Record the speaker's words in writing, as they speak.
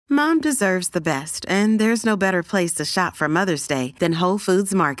Mom deserves the best, and there's no better place to shop for Mother's Day than Whole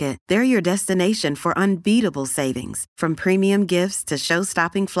Foods Market. They're your destination for unbeatable savings, from premium gifts to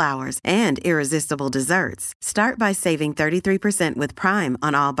show-stopping flowers and irresistible desserts. Start by saving 33% with Prime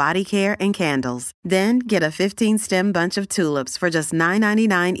on all body care and candles. Then get a 15-stem bunch of tulips for just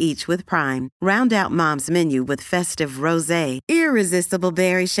 $9.99 each with Prime. Round out Mom's menu with festive rosé, irresistible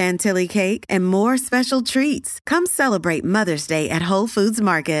berry chantilly cake, and more special treats. Come celebrate Mother's Day at Whole Foods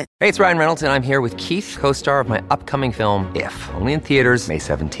Market. Hey, it's Ryan Reynolds, and I'm here with Keith, co-star of my upcoming film, If, only in theaters May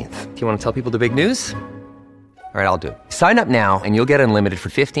 17th. Do you want to tell people the big news? All right, I'll do it. Sign up now and you'll get unlimited for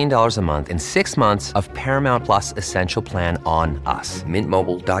 $15 a month and 6 months of Paramount Plus Essential Plan on us.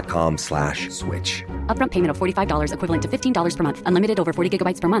 MintMobile.com/switch. Upfront payment of $45 equivalent to $15 per month. Unlimited over 40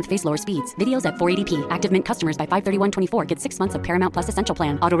 gigabytes per month. Face lower speeds. Videos at 480p. Active Mint customers by 531.24 get 6 months of Paramount Plus Essential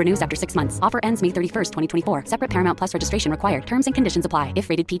Plan. Auto renews after 6 months. Offer ends May 31st, 2024. Separate Paramount Plus registration required. Terms and conditions apply if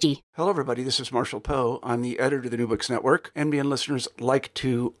rated PG. Hello, everybody. This is Marshall Poe. I'm the editor of the New Books Network. NBN listeners like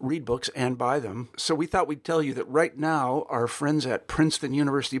to read books and buy them. So we thought we'd tell you that right now, our friends at Princeton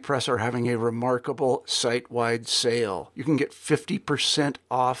University Press are having a remarkable site-wide sale. You can get 50%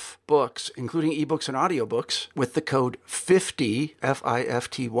 off books, including ebooks and audiobooks, with the code 50,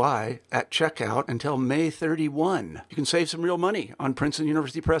 F-I-F-T-Y, at checkout until May 31. You can save some real money on Princeton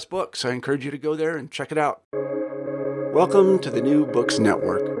University Press books. I encourage you to go there and check it out. Welcome to the New Books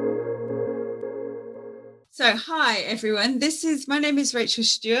Network. So, hi everyone. My name is Rachel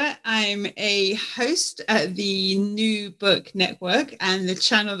Stewart. I'm a host at the New Book Network, and the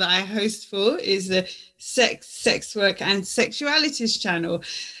channel that I host for is the Sex Work and Sexualities channel.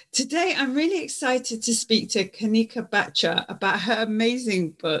 Today, I'm really excited to speak to Kanika Batra about her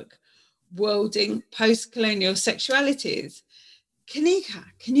amazing book, Worlding Post-Colonial Sexualities. Kanika,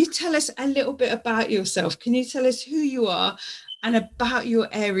 can you tell us a little bit about yourself? Can you tell us who you are and about your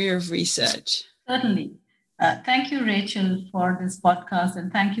area of research? Certainly. Thank you, Rachel, for this podcast,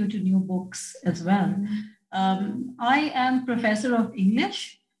 and thank you to New Books as well. I am professor of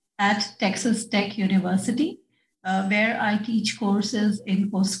English at Texas Tech University, where I teach courses in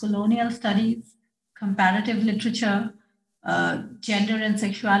post-colonial studies, comparative literature, gender and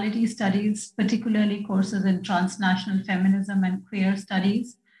sexuality studies, particularly courses in transnational feminism and queer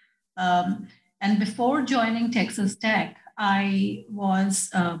studies. And before joining Texas Tech, I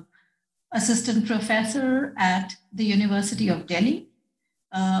was assistant professor at the University of Delhi,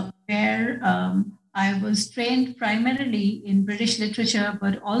 where I was trained primarily in British literature,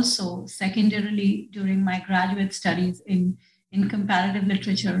 but also secondarily during my graduate studies in comparative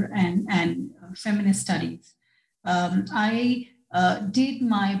literature and feminist studies. I did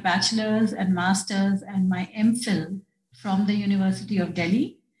my bachelor's and master's and my MPhil from the University of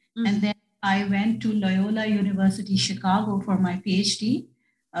Delhi. And then I went to Loyola University, Chicago for my PhD,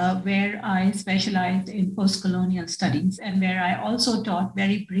 where I specialized in post-colonial studies and where I also taught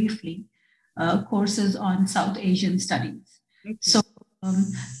very briefly courses on South Asian studies. Okay. So,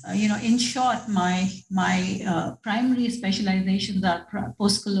 in short, my primary specializations are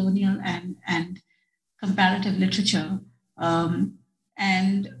post-colonial and comparative literature,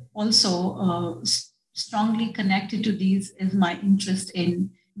 and also strongly connected to these is my interest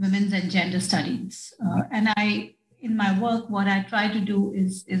in women's and gender studies. In my work, what I try to do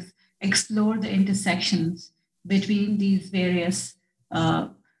is explore the intersections between these various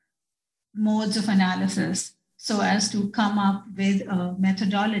modes of analysis so as to come up with a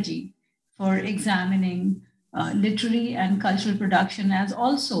methodology for examining literary and cultural production as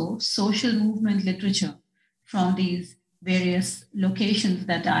also social movement literature from these various locations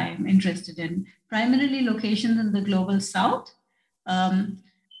that I am interested in, primarily locations in the global South.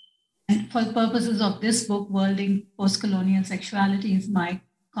 And for purposes of this book, Worlding Post-Colonial Sexualities, my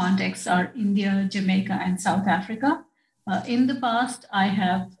contexts are India, Jamaica, and South Africa. In the past, I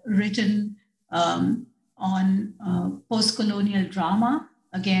have written on post-colonial drama,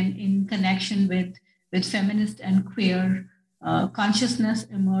 again, in connection with feminist and queer consciousness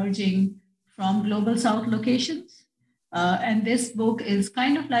emerging from global South locations. And this book is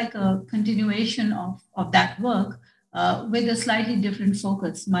kind of like a continuation of that work, with a slightly different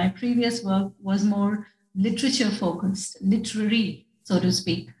focus. My previous work was more literature-focused, literary, so to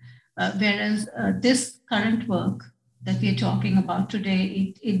speak, whereas this current work that we're talking about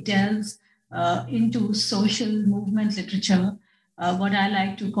today, it delves into social movement literature, what I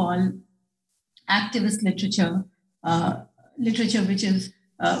like to call activist literature, literature which is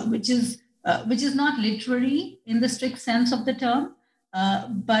not literary in the strict sense of the term,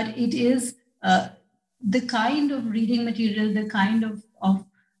 but it is the kind of reading material, the kind of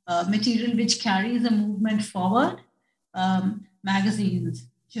material which carries a movement forward, magazines,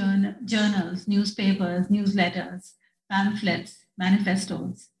 journals, newspapers, newsletters, pamphlets,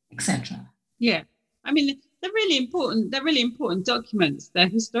 manifestos, etc. Yeah. I mean, they're really important. They're really important documents. They're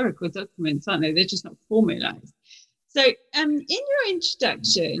historical documents, aren't they? They're just not formalized. So in your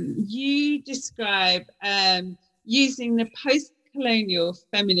introduction, you describe using the post-colonial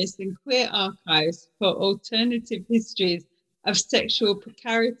feminist and queer archives for alternative histories of sexual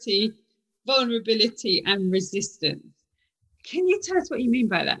precarity, vulnerability, and resistance. Can you tell us what you mean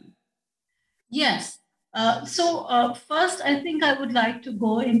by that? Yes. So first, I think I would like to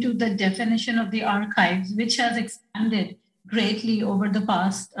go into the definition of the archives, which has expanded greatly over the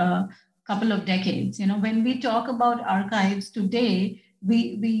past couple of decades. You know, when we talk about archives today,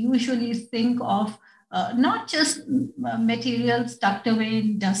 we usually think of not just materials tucked away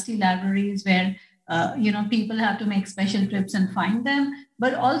in dusty libraries where people have to make special trips and find them,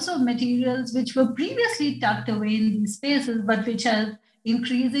 but also materials which were previously tucked away in these spaces, but which have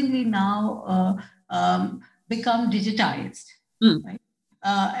increasingly now become digitized. Right?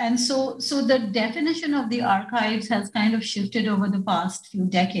 And so the definition of the archives has kind of shifted over the past few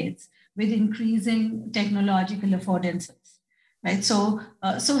decades with increasing technological affordances. Right. So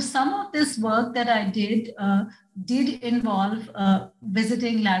some of this work that I did involve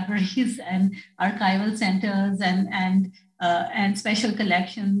visiting libraries and archival centers and special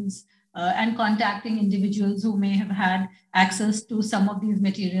collections and contacting individuals who may have had access to some of these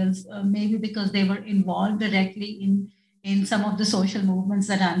materials, maybe because they were involved directly in some of the social movements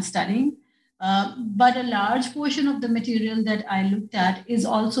that I'm studying. But a large portion of the material that I looked at is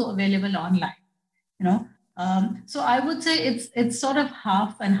also available online. So I would say it's sort of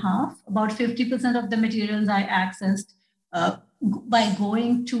half and half. About 50% of the materials I accessed by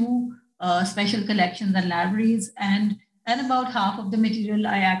going to special collections and libraries, and about half of the material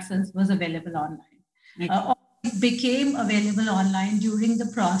I accessed was available online. Or it became available online during the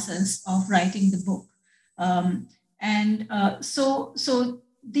process of writing the book. So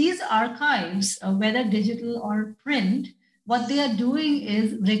these archives, whether digital or print, what they are doing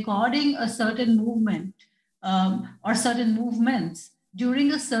is recording a certain movement or certain movements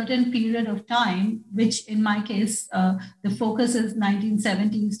during a certain period of time, which in my case, the focus is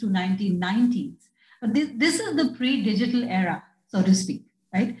 1970s to 1990s. But this is the pre-digital era, so to speak,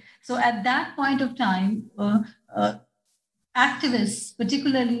 right? So at that point of time, activists,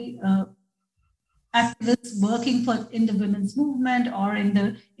 particularly activists working in the women's movement or in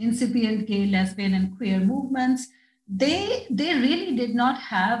the incipient gay, lesbian, and queer movements, they really did not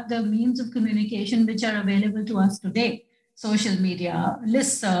have the means of communication which are available to us today. Social media,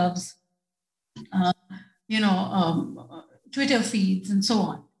 listservs, Twitter feeds, and so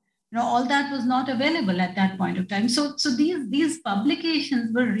on. All that was not available at that point of time. So these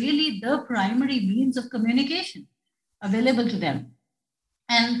publications were really the primary means of communication available to them.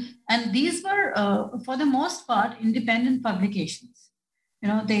 And these were, for the most part, independent publications.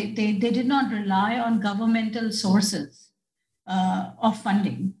 They did not rely on governmental sources of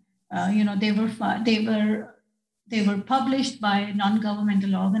funding. They were published by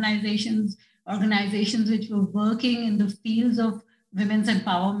non-governmental organizations which were working in the fields of women's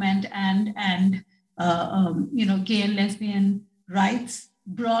empowerment and gay and lesbian rights,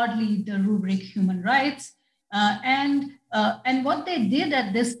 broadly the rubric human rights. And what they did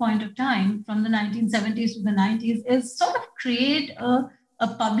at this point of time, from the 1970s to the 90s, is sort of create a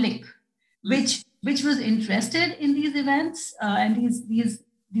public which was interested in these events and these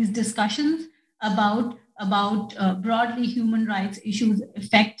discussions about broadly human rights issues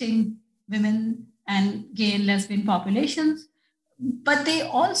affecting women and gay and lesbian populations. But they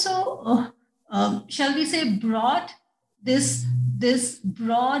also, shall we say, brought this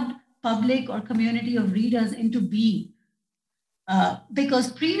broad public or community of readers into being.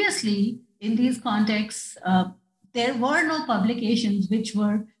 Because previously, in these contexts, there were no publications which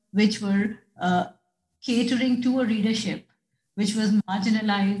were catering to a readership which was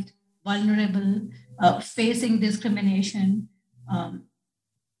marginalized, vulnerable, facing discrimination,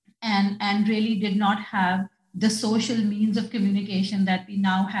 and really did not have the social means of communication that we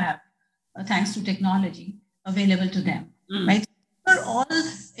now have, thanks to technology, available to them. Right? They're all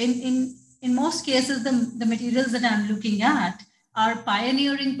in most cases, the materials that I'm looking at are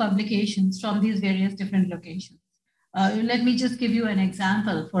pioneering publications from these various different locations. Let me just give you an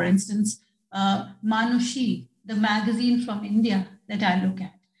example. For instance, Manushi, the magazine from India that I look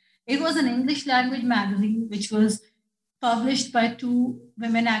at. It was an English language magazine which was published by two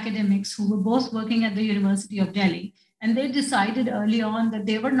women academics who were both working at the University of Delhi. And they decided early on that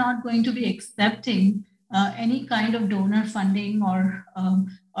they were not going to be accepting any kind of donor funding or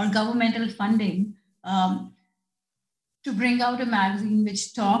governmental funding to bring out a magazine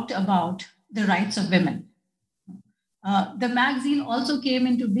which talked about the rights of women. The magazine also came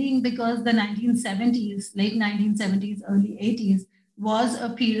into being because the 1970s, late 1970s, early 80s, was a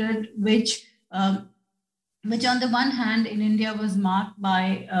period which on the one hand in India was marked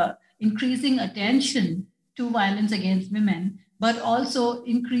by increasing attention to violence against women, but also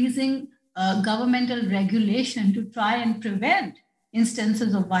increasing governmental regulation to try and prevent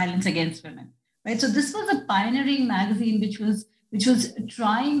instances of violence against women. Right. So this was a pioneering magazine which was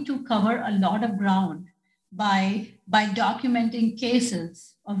trying to cover a lot of ground by documenting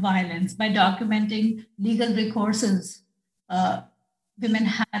cases of violence, by documenting legal recourses women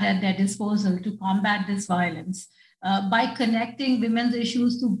had at their disposal to combat this violence, by connecting women's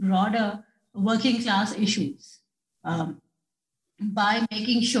issues to broader working class issues, by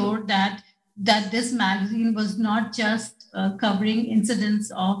making sure that this magazine was not just covering incidents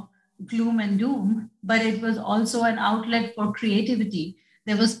of gloom and doom, but it was also an outlet for creativity.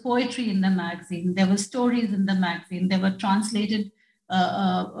 There was poetry in the magazine. There were stories in the magazine. There were translated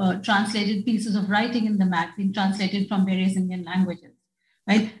pieces of writing in the magazine, translated from various Indian languages.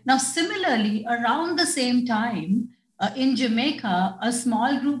 Right now, similarly, around the same time, in Jamaica, a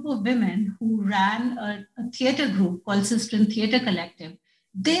small group of women who ran a theater group called Sistren Theater Collective,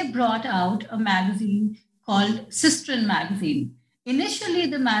 they brought out a magazine called Sistren Magazine. Initially,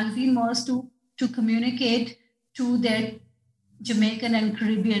 the magazine was to communicate to their Jamaican and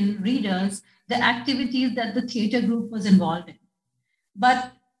Caribbean readers the activities that the theater group was involved in.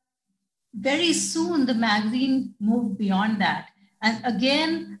 But very soon, the magazine moved beyond that. And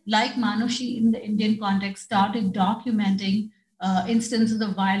again, like Manushi in the Indian context, started documenting instances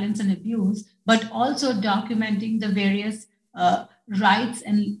of violence and abuse, but also documenting the various rights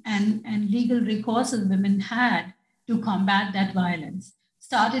and legal recourses women had to combat that violence.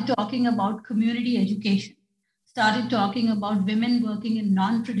 Started talking about community education, started talking about women working in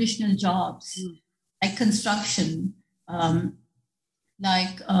non-traditional jobs, like construction,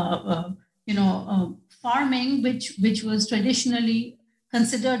 farming, which was traditionally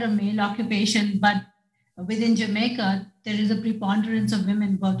considered a male occupation, but within Jamaica, there is a preponderance of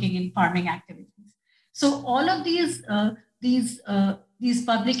women working in farming activities. So all of these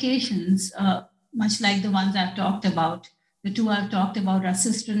publications, much like the ones I've talked about, the two I've talked about are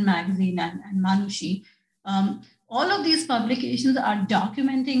Sistren Magazine and Manushi. All of these publications are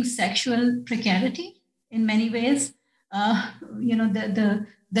documenting sexual precarity in many ways.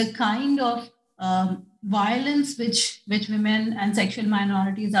 The kind of violence which women and sexual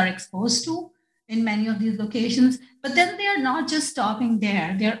minorities are exposed to in many of these locations. But then they are not just stopping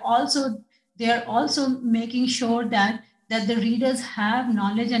there. They're also making sure that the readers have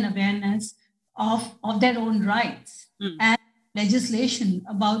knowledge and awareness of their own rights and legislation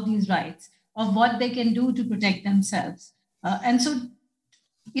about these rights, of what they can do to protect themselves. And so,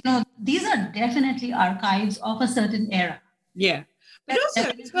 these are definitely archives of a certain era. Yeah. But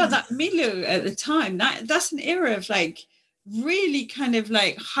also as well, that milieu at the time, that's an era of like really kind of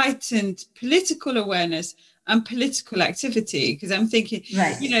like heightened political awareness and political activity. Because I'm thinking,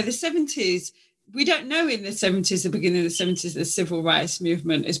 right. The 70s, we don't know in the 70s, the beginning of the 70s, the civil rights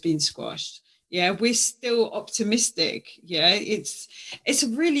movement has been squashed. Yeah, we're still optimistic. Yeah, it's a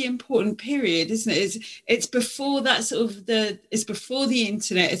really important period, isn't it? It's before that it's before the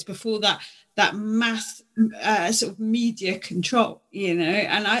internet, it's before that mass sort of media control,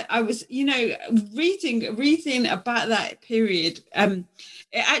 and I was, reading about that period. It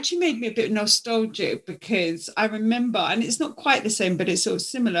actually made me a bit nostalgic because I remember, and it's not quite the same, but it's sort of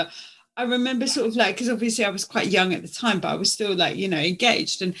similar. I remember sort of like, because obviously I was quite young at the time, but I was still like,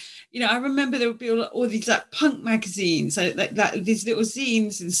 engaged. And, I remember there would be all these like punk magazines, like these little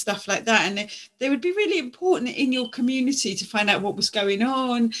zines and stuff like that. And they would be really important in your community to find out what was going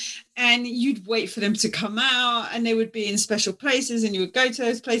on. And you'd wait for them to come out, and they would be in special places, and you would go to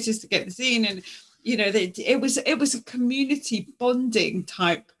those places to get the zine. And, it was a community bonding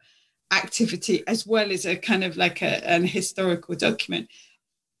type activity, as well as a kind of like an historical document.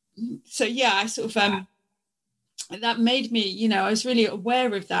 So yeah, I sort of that made me, I was really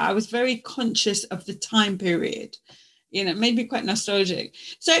aware of that. I was very conscious of the time period. It made me quite nostalgic.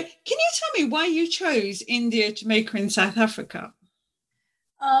 So can you tell me why you chose India, Jamaica, and South Africa?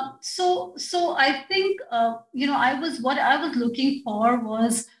 So I think what I was looking for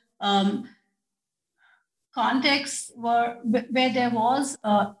was contexts where there was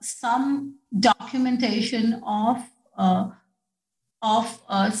some documentation of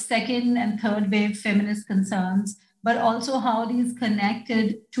second and third wave feminist concerns, but also how these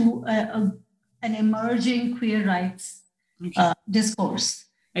connected to an emerging queer rights discourse.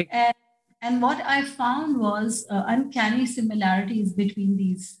 Okay. And And what I found was uncanny similarities between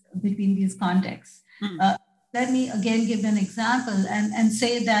these contexts. Let me again give an example and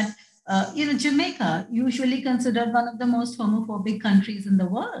say that Jamaica, usually considered one of the most homophobic countries in the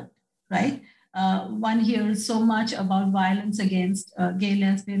world, right? One hears so much about violence against gay,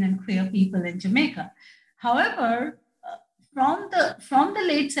 lesbian, and queer people in Jamaica. However, from the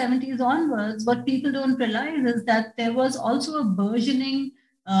late 70s onwards, what people don't realize is that there was also a burgeoning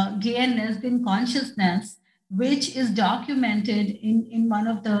gay and lesbian consciousness, which is documented in one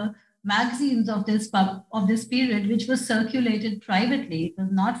of the magazines of this period, which was circulated privately. It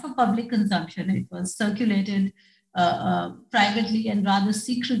was not for public consumption. It was circulated privately and rather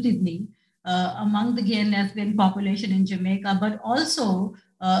secretively among the gay and lesbian population in Jamaica, but also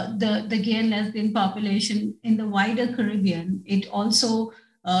the gay and lesbian population in the wider Caribbean. It also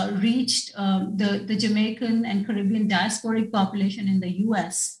reached the Jamaican and Caribbean diasporic population in the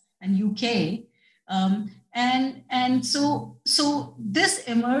US and UK. And so this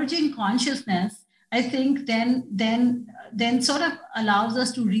emerging consciousness, I think, then sort of allows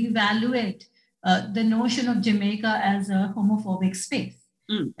us to reevaluate the notion of Jamaica as a homophobic space.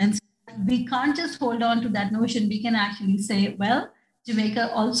 And so we can't just hold on to that notion. We can actually say, well,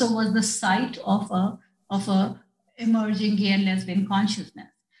 Jamaica also was the site of a emerging gay and lesbian consciousness.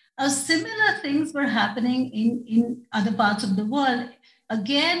 Similar things were happening in other parts of the world.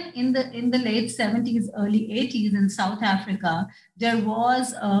 Again, in the late 70s, early 80s in South Africa, there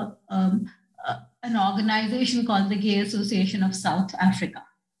was an organization called the Gay Association of South Africa.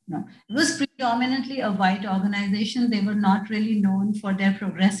 It was predominantly a white organization. They were not really known for their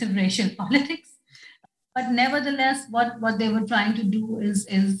progressive racial politics. But nevertheless, what they were trying to do is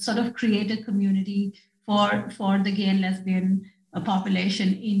sort of create a community for the gay and lesbian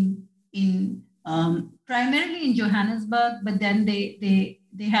population in primarily in Johannesburg, but then they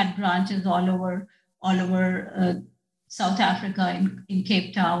had branches all over South Africa, in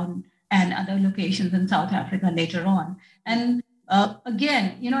Cape Town and other locations in South Africa later on. And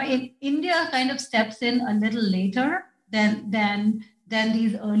again, India kind of steps in a little later than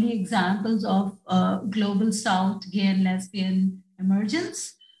these early examples of global South gay and lesbian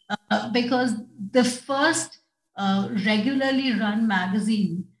emergence, because the first regularly run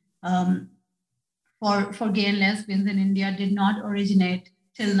magazine for gay and lesbians in India did not originate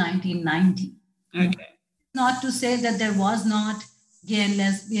till 1990. Okay. Not to say that there was not gay and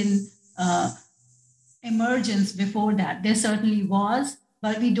lesbian emergence before that. There certainly was,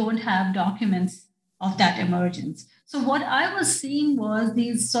 but we don't have documents of that emergence. So what I was seeing was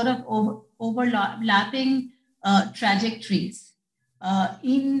these sort of overlapping trajectories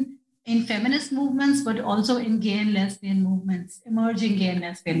in feminist movements, but also in gay and lesbian movements, emerging gay and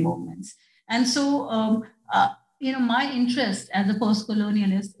lesbian movements. And so, my interest as a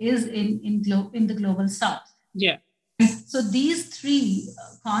post-colonialist is in the global South. Yeah. So these three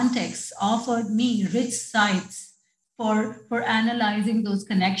contexts offered me rich sites for analyzing those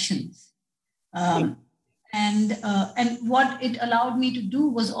connections. And what it allowed me to do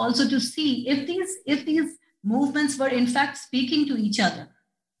was also to see if these movements were in fact speaking to each other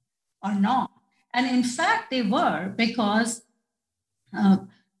or not. And in fact, they were, because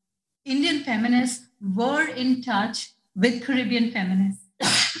Indian feminists were in touch with Caribbean feminists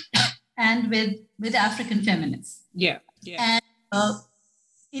and with African feminists. Yeah. And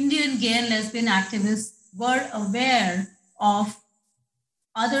Indian gay and lesbian activists were aware of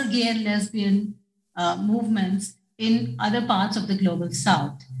other gay and lesbian movements in other parts of the global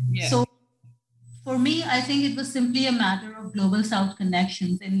South. Yeah. So for me, I think it was simply a matter of global South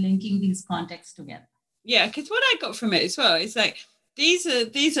connections and linking these contexts together. Yeah, because what I got from it as well is like, these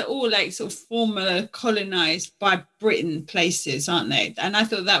are all like sort of former colonized by Britain places, aren't they? And I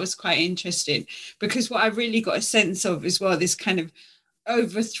thought that was quite interesting, because what I really got a sense of as well, this kind of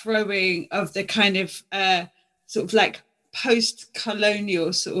overthrowing of the kind of sort of like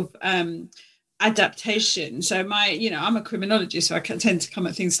post-colonial sort of adaptation. So I'm a criminologist, so I can tend to come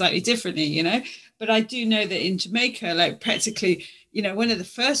at things slightly differently, but I do know that in Jamaica, like practically, one of the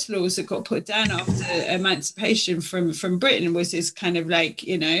first laws that got put down after emancipation from Britain was this kind of like,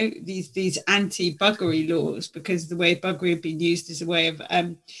 these anti-buggery laws, because the way buggery had been used as a way of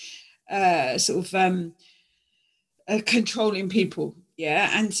controlling people.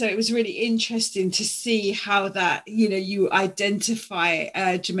 Yeah. And so it was really interesting to see how that, you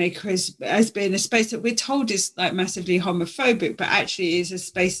identify Jamaica as being a space that we're told is like massively homophobic, but actually is a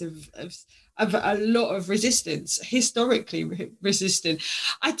space of a lot of resistance, historically resistant.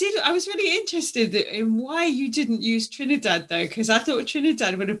 I was really interested in why you didn't use Trinidad though, because I thought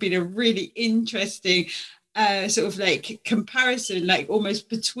Trinidad would have been a really interesting sort of like comparison, like almost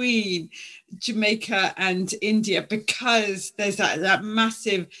between Jamaica and India, because there's that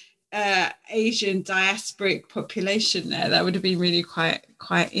massive Asian diasporic population there. That would have been really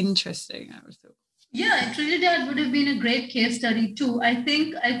quite interesting, I would thought. Yeah, Trinidad would have been a great case study too. I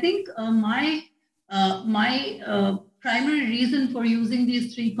think my primary reason for using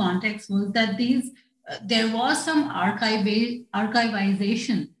these three contexts was that there was some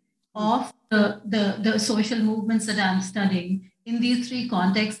archivization of the social movements that I'm studying in these three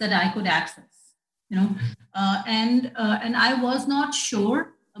contexts that I could access, and I was not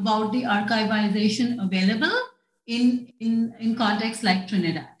sure about the archivization available in contexts like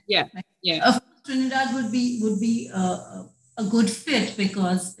Trinidad. Yeah, yeah. Trinidad would be a good fit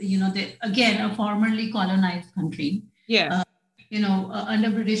because they, again, a formerly colonized country. Yeah. Under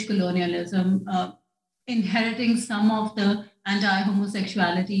British colonialism, inheriting some of the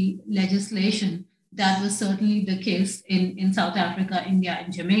anti-homosexuality legislation that was certainly the case in South Africa, India,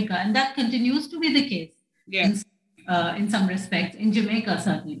 and Jamaica, and that continues to be the case. Yeah. In some respects, in Jamaica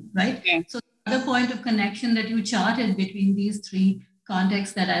certainly, right? Yeah. So the point of connection that you charted between these three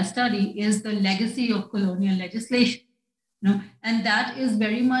contexts that I study is the legacy of colonial legislation. And that is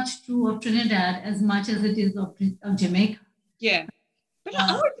very much true of Trinidad as much as it is of Jamaica. Yeah, but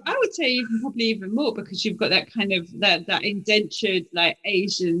I would say probably even more, because you've got that kind of that indentured, like,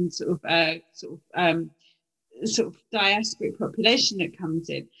 Asian sort of diasporic population that comes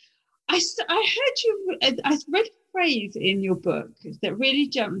in. I read a phrase in your book that really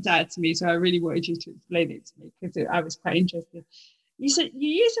jumped out to me, so I really wanted you to explain it to me because I was quite interested. You said you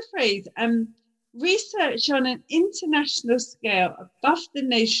use a phrase, research on an international scale above the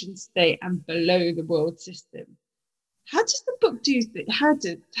nation state and below the world system. How does the book do this? How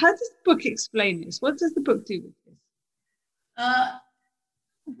does the book explain this? What does the book do with this?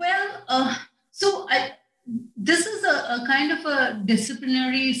 This is a kind of a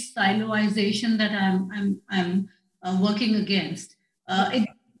disciplinary siloization that I'm working against. It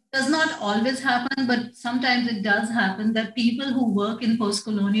does not always happen, but sometimes it does happen that people who work in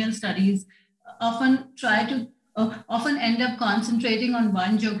post-colonial studies often end up concentrating on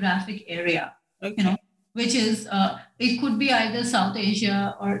one geographic area. Okay. Which is, it could be either South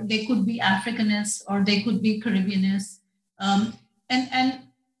Asia, or they could be Africanists, or they could be Caribbeanists. And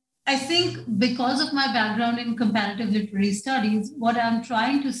I think because of my background in comparative literary studies, what I'm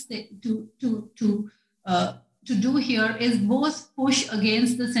trying to do here is both push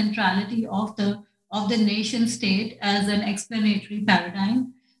against the centrality of the nation state as an explanatory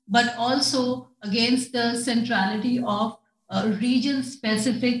paradigm, but also against the centrality of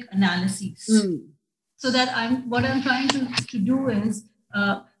region-specific analyses. So that what I'm trying to do is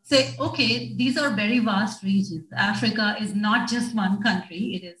say, okay, these are very vast regions. Africa is not just one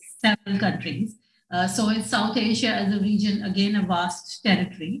country, it is several countries. So is South Asia as a region, again, a vast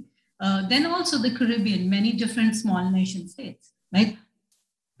territory. Then also the Caribbean, many different small nation states, right?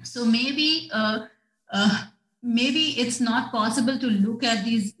 So maybe it's not possible to look at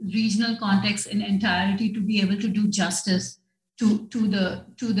these regional contexts in entirety to be able to do justice to the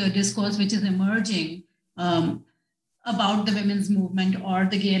discourse which is emerging about the women's movement or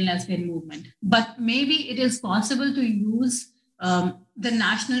the gay and lesbian movement. But maybe it is possible to use the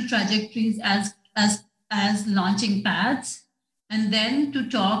national trajectories as launching pads, and then to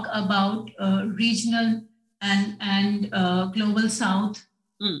talk about regional and global South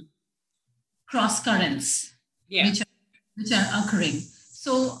cross currents, which are occurring.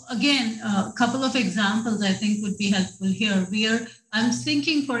 So again, a couple of examples I think would be helpful here. I'm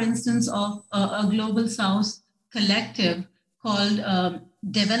thinking, for instance, of a global South collective called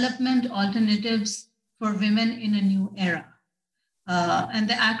Development Alternatives for Women in a New Era. And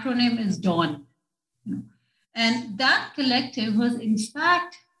the acronym is DAWN. And that collective was in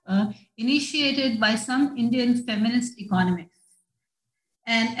fact initiated by some Indian feminist economists.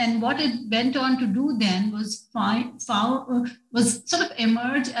 And what it went on to do then was sort of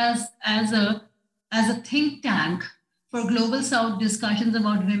emerge as a think tank for global South discussions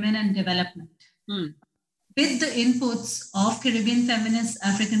about women and development, with the inputs of Caribbean feminists,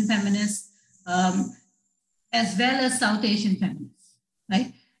 African feminists, as well as South Asian feminists,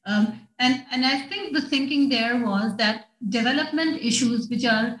 right? And I think the thinking there was that development issues, which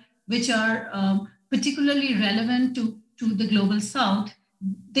are particularly relevant to the global South,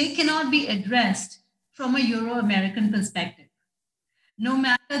 they cannot be addressed from a Euro-American perspective. No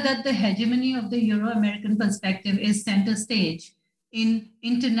matter that the hegemony of the Euro-American perspective is center stage in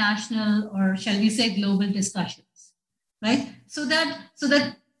international, or shall we say global discussions, right? So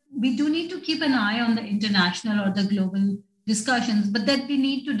that we do need to keep an eye on the international or the global discussions, but that we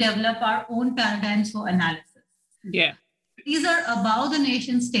need to develop our own paradigms for analysis. Yeah. These are above the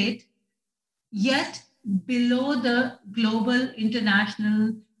nation state, yet below the global international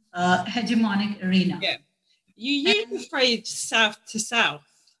hegemonic arena. Yeah. You use the phrase south to south,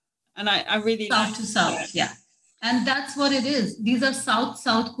 and I really south to south, that. Yeah. And that's what it is. These are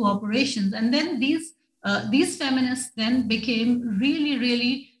South-South cooperations. And then these feminists then became really,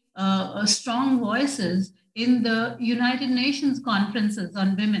 really strong voices in the United Nations conferences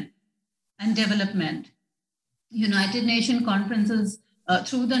on women and development. United Nations conferences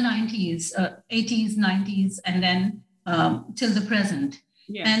through the 90s, 80s, 90s, and then till the present.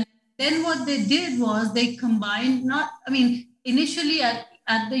 Yeah. And then what they did was they combined, initially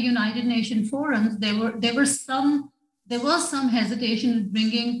at the United Nations forums, there was some hesitation in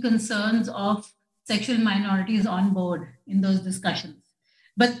bringing concerns of sexual minorities on board in those discussions.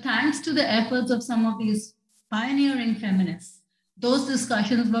 But thanks to the efforts of some of these pioneering feminists, those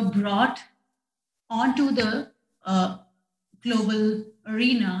discussions were brought onto the global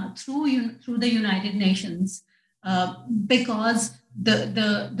arena through the United Nations, because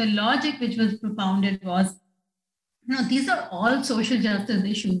the logic which was propounded was, these are all social justice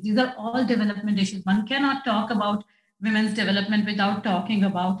issues. These are all development issues. One cannot talk about women's development without talking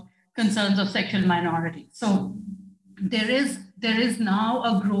about concerns of sexual minorities. So there is now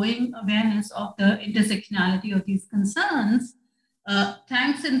a growing awareness of the intersectionality of these concerns,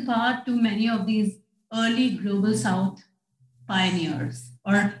 thanks in part to many of these early Global South pioneers,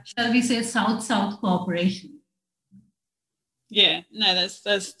 or shall we say South-South cooperation. Yeah, no,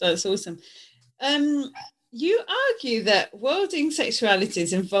 that's awesome. You argue that worlding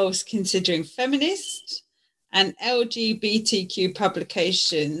sexualities involves considering feminist and LGBTQ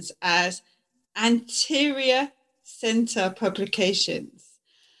publications as anterior center publications.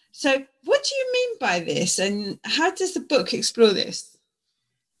 So what do you mean by this, and how does the book explore this?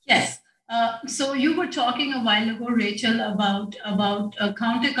 Yes. So you were talking a while ago, Rachel, about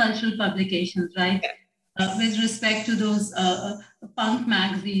countercultural publications, right? Yeah. With respect to those punk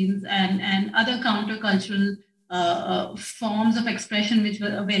magazines and other countercultural forms of expression which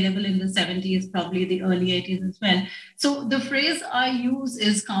were available in the 70s, probably the early 80s as well. So the phrase I use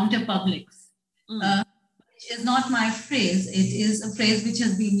is counterpublics. Which is not my phrase. It is a phrase which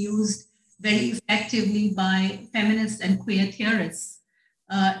has been used very effectively by feminists and queer theorists.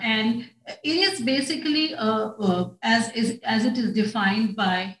 And it is basically, as it is defined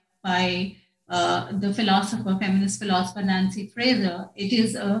by the feminist philosopher Nancy Fraser, it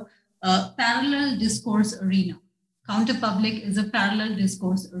is a parallel discourse arena. Counterpublic is a parallel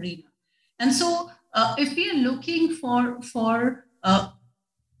discourse arena. And so if we are looking for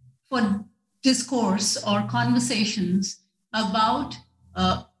discourse or conversations about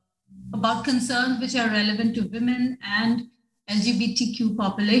concerns which are relevant to women and LGBTQ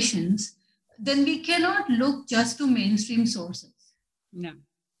populations, then we cannot look just to mainstream sources. No.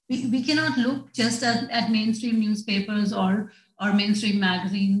 We cannot look just at mainstream newspapers or mainstream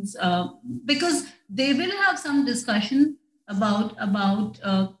magazines, because they will have some discussion about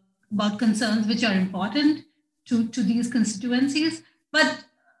concerns which are important to these constituencies, but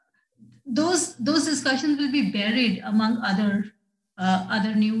those discussions will be buried among other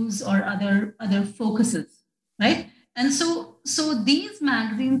news or other focuses, right? And so these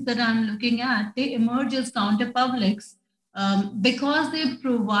magazines that I'm looking at, they emerge as counterpublics because they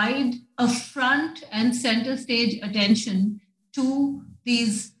provide a front and center stage attention to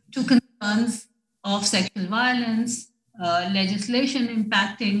concerns of sexual violence, legislation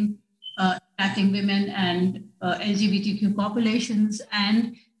impacting women and LGBTQ populations,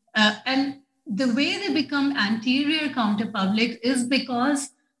 and the way they become anterior counterpublic is because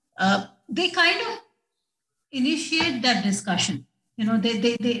they kind of initiate that discussion.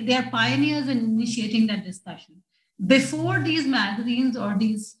 They are pioneers in initiating that discussion. Before these magazines or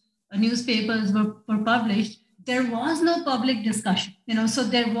these newspapers were published, there was no public discussion. So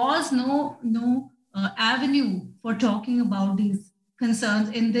there was no avenue for talking about these concerns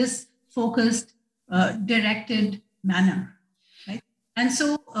in this focused, directed manner, right? And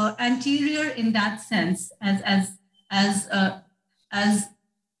so anterior in that sense, as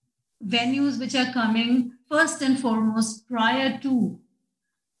venues which are coming first and foremost prior to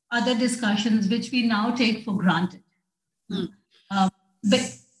other discussions which we now take for granted.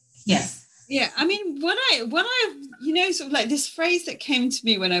 But yes. Yeah, I mean, what I sort of like this phrase that came to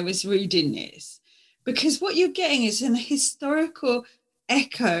me when I was reading this, because what you're getting is an historical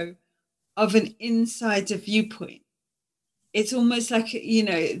echo of an insider viewpoint. It's almost like,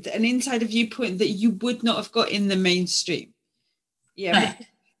 an insider viewpoint that you would not have got in the mainstream. Yeah. Right.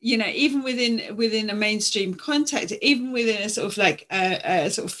 even within a mainstream context, even within a sort of like a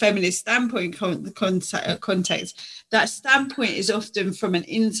sort of feminist standpoint context, that standpoint is often from an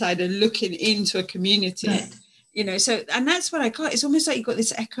insider looking into a community. Right. So, and that's what I got. It's almost like you got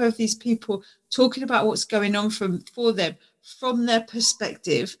this echo of these people talking about what's going on for them from their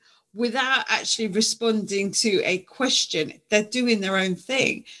perspective, without actually responding to a question. They're doing their own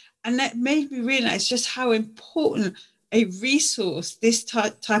thing. And that made me realize just how important a resource this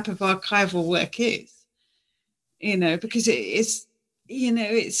type of archival work is, because it is,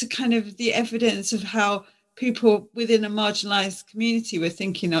 it's a kind of the evidence of how people within a marginalized community were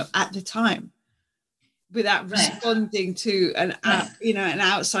thinking of at the time, without responding to an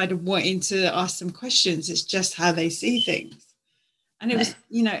outsider wanting to ask them questions. It's just how they see things. And it was,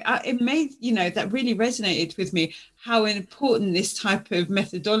 it made, that really resonated with me, how important this type of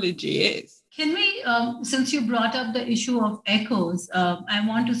methodology is. Can we, since you brought up the issue of echoes, I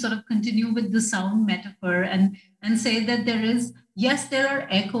want to sort of continue with the sound metaphor and say that there are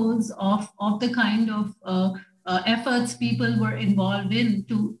echoes of the kind of efforts people were involved in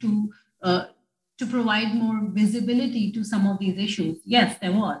to provide more visibility to some of these issues. Yes,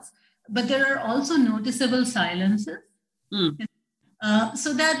 there was. But there are also noticeable silences.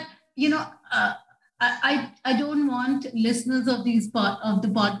 So that, I don't want listeners of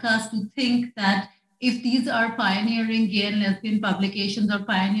the podcast to think that if these are pioneering gay and lesbian publications or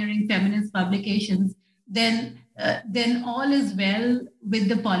pioneering feminist publications, then all is well with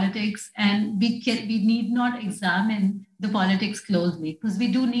the politics, and we need not examine the politics closely, because we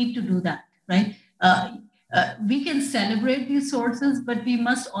do need to do that, right? We can celebrate these sources, but we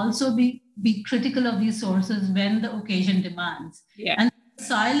must also be critical of these sources when the occasion demands. Yeah. And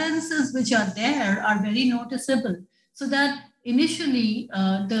silences which are there are very noticeable. So that initially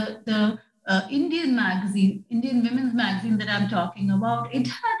the Indian women's magazine that I'm talking about, it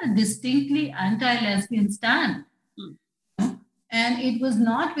had a distinctly anti-lesbian stand. And it was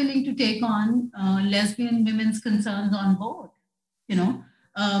not willing to take on lesbian women's concerns on board.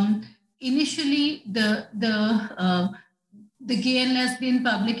 Initially, the gay and lesbian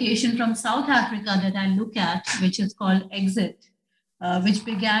publication from South Africa that I look at, which is called Exit, which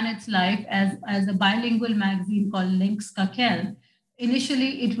began its life as a bilingual magazine called Links Kakel.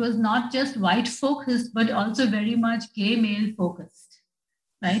 Initially, it was not just white focused, but also very much gay male focused,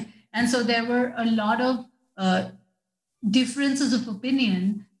 right? And so there were a lot of differences of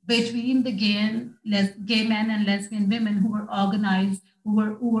opinion between the gay men and lesbian women who were organized, who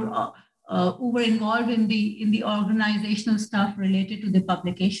were involved in the organizational stuff related to the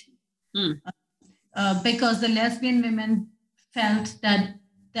publication, because the lesbian women felt that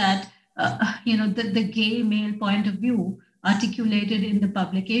the gay male point of view articulated in the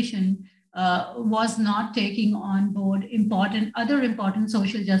publication was not taking on board other important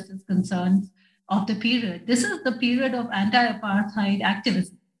social justice concerns of the period. This is the period of anti-apartheid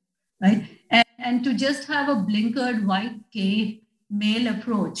activism, right? And to just have a blinkered white gay male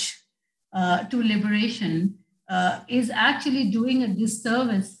approach to liberation is actually doing a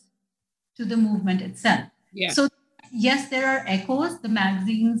disservice to the movement itself. Yeah. So yes, there are echoes. The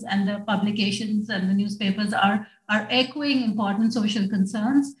magazines and the publications and the newspapers are echoing important social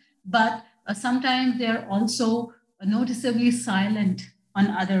concerns, but sometimes they're also noticeably silent on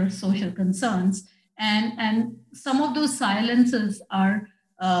other social concerns. And some of those silences are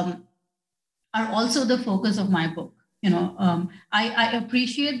also the focus of my book. I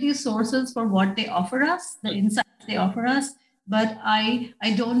appreciate these sources for what they offer us, the insights they offer us, but I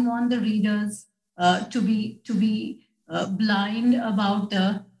don't want the readers to be blind about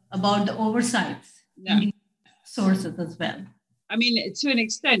the oversights in these sources as well. I mean, to an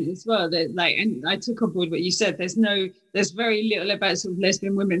extent as well, that and I took on board what you said. There's very little about sort of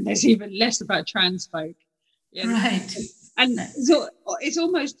lesbian women. There's even less about trans folk. Right. And so it's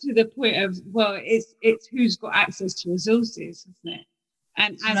almost to the point of, well, it's who's got access to resources, isn't it?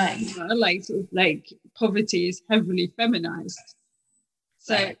 And right. Poverty is heavily feminized.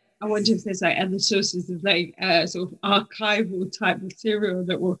 So right. I wonder if there's other sources of sort of archival type material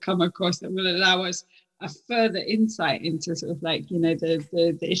that we'll come across that will allow us a further insight into sort of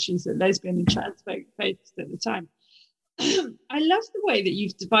the issues that lesbian and trans folk faced at the time. I love the way that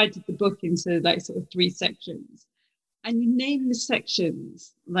you've divided the book into sort of 3 sections, and you name the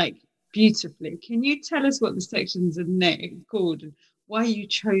sections beautifully. Can you tell us what the sections are called and why you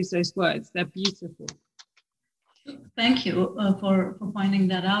chose those words? They're beautiful. Thank you for pointing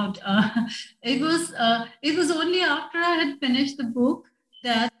that out. It was only after I had finished the book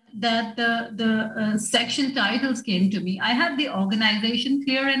that the section titles came to me. I had the organization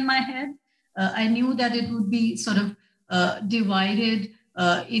clear in my head. I knew that it would be sort of divided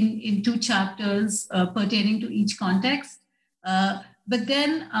in 2 chapters pertaining to each context. But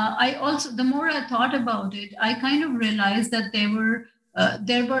then I also, the more I thought about it, I kind of realized that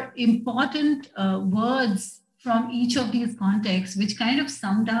there were important words from each of these contexts, which kind of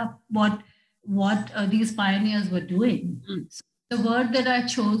summed up what these pioneers were doing. So the word that I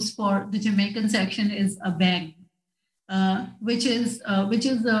chose for the Jamaican section is abeng, which is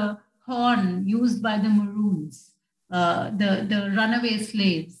a horn used by the Maroons, the runaway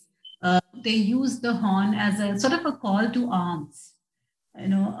slaves. They used the horn as a sort of a call to arms,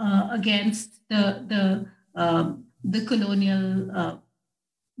 against the colonial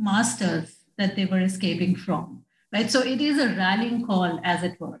masters that they were escaping from, right? So it is a rallying call, as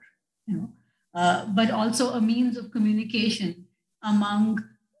it were, but also a means of communication among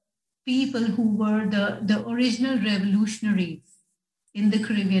people who were the original revolutionaries in the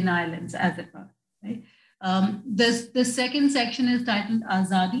Caribbean islands, as it were, right? The second section is titled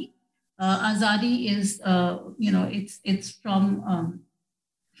Azadi. Azadi is, it's from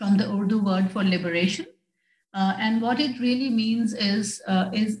the Urdu word for liberation. And what it really means is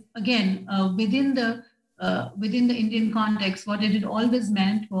again, within the Indian context, what it had always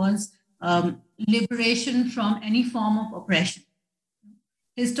meant was liberation from any form of oppression.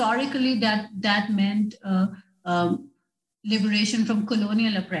 Historically, that meant liberation from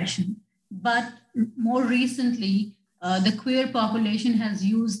colonial oppression. But more recently, the queer population has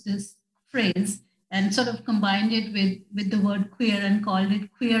used this phrase and sort of combined it with the word queer and called it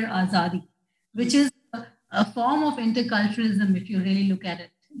queer azadi, which is a form of interculturalism, if you really look at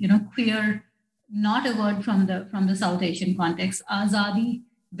it. Queer, not a word from the South Asian context. Azadi,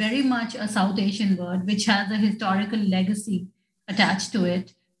 very much a South Asian word, which has a historical legacy attached to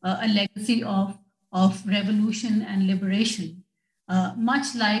it, a legacy of revolution and liberation,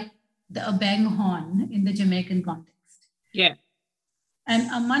 much like the abeng horn in the Jamaican context. Yeah. And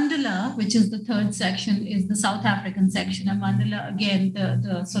a mandala, which is the third section, is the South African section. A mandala, again,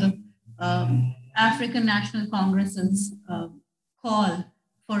 the sort of African National Congress's call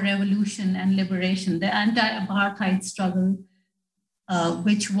for revolution and liberation, the anti-apartheid struggle,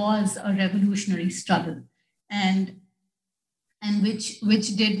 which was a revolutionary struggle, and which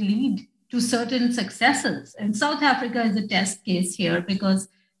did lead to certain successes. And South Africa is a test case here because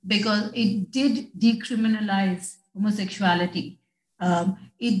it did decriminalize homosexuality.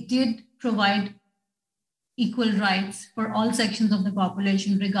 It did provide equal rights for all sections of the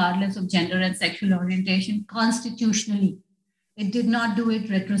population, regardless of gender and sexual orientation, constitutionally. It did not do it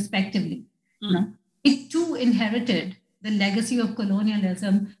retrospectively. It too inherited the legacy of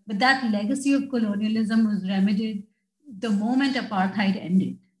colonialism, but that legacy of colonialism was remedied the moment apartheid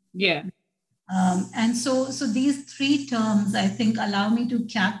ended. Yeah. And so these 3 terms, I think, allow me to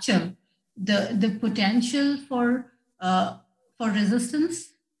capture the potential for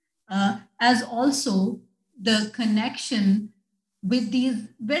resistance, as also the connection with these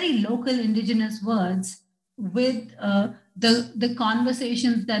very local indigenous words with the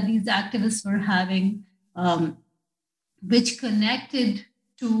conversations that these activists were having, which connected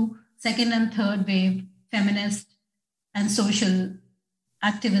to second and third wave feminist and social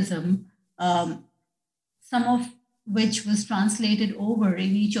activism, some of which was translated over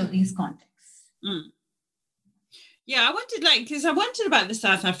in each of these contexts. Yeah, I wondered about the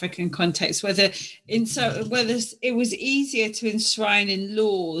South African context, whether it was easier to enshrine in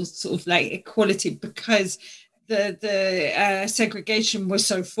laws sort of like equality because the segregation was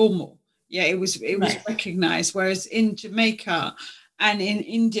so formal. Yeah, it was right. Recognized, whereas in Jamaica and in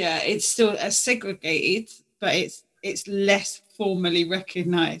India, it's still segregated, but it's less formally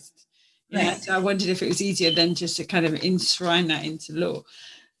recognized. Right. Yeah, so I wondered if it was easier than just to kind of enshrine that into law.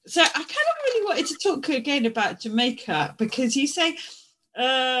 So I kind of really wanted to talk again about Jamaica, because you say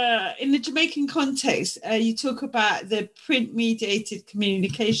in the Jamaican context, you talk about the print-mediated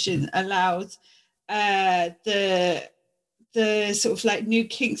communication allowed the sort of like New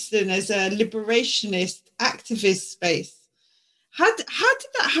Kingston as a liberationist activist space. How did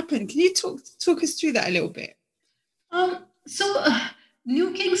that happen? Can you talk us through that a little bit?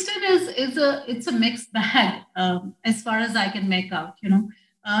 New Kingston it's a mixed bag as far as I can make out.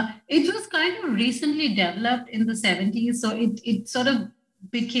 It was kind of recently developed in the 70s, so it sort of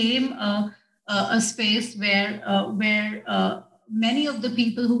became a space where many of the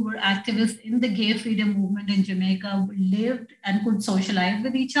people who were activists in the gay freedom movement in Jamaica lived and could socialize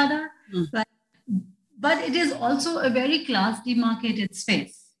with each other. Right? But it is also a very class demarcated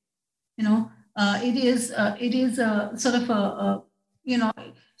space. It is a sort of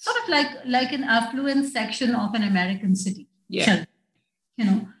like an affluent section of an American city. Yeah.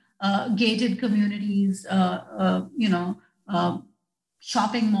 Gated communities,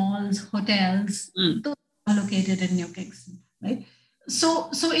 shopping malls, hotels, those are located in New Kingston, right? So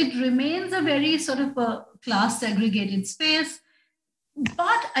it remains a very sort of a class segregated space.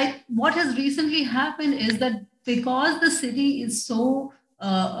 But what has recently happened is that because the city is so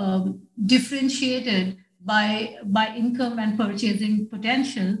differentiated by income and purchasing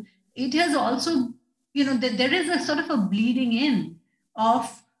potential, it has also, there is a sort of a bleeding in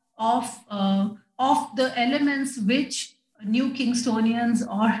of the elements which New Kingstonians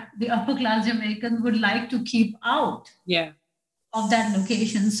or the upper class Jamaicans would like to keep out of that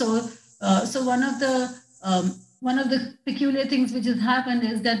location. So one of the peculiar things which has happened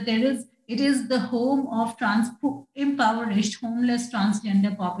is that it is the home of impoverished, homeless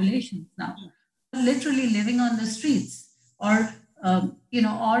transgender populations now, literally living on the streets, or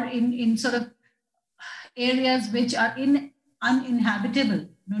or in sort of areas which are uninhabitable,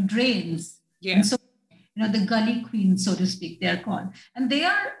 drains. Yeah. And so, the gully queens, so to speak, they are called. And they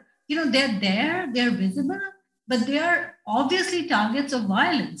are, they're there, they're visible, but they are obviously targets of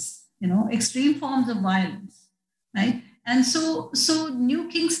violence, extreme forms of violence, right? And so New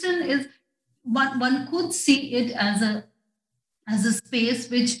Kingston is, one could see it as a space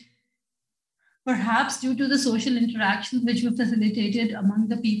which, perhaps due to the social interactions which were facilitated among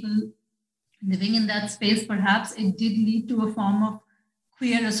the people living in that space, perhaps it did lead to a form of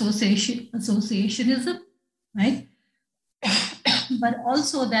queer associationism, right? But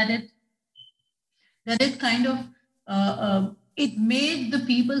also that it kind of, it made the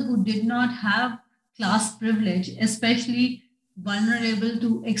people who did not have class privilege especially vulnerable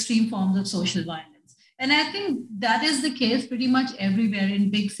to extreme forms of social violence. And I think that is the case pretty much everywhere in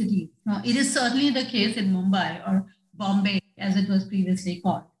big cities. Now, it is certainly the case in Mumbai or Bombay, as it was previously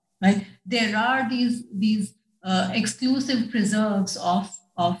called, right? There are these exclusive preserves of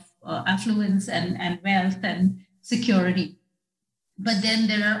affluence and wealth and security. But then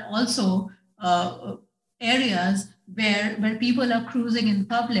there are also areas where people are cruising in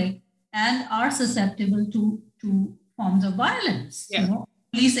public and are susceptible to forms of violence,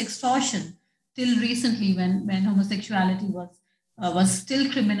 police extortion. Till recently, when homosexuality was still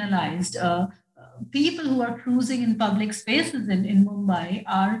criminalized, people who are cruising in public spaces in Mumbai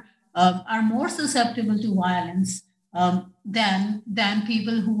are more susceptible to violence than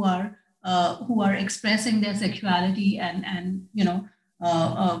people who are expressing their sexuality and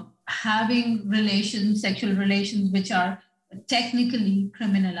having sexual relations which are technically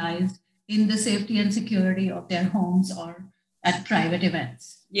criminalized in the safety and security of their homes or at private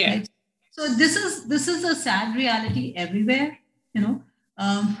events. Yeah. Right? So this is a sad reality everywhere,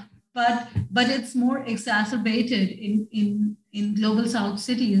 but it's more exacerbated in global South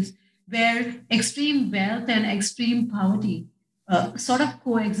cities where extreme wealth and extreme poverty sort of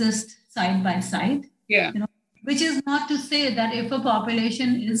coexist side by side. Yeah. Which is not to say that if a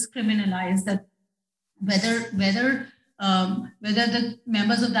population is criminalized, that whether the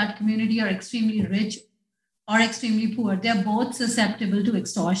members of that community are extremely rich or extremely poor, they're both susceptible to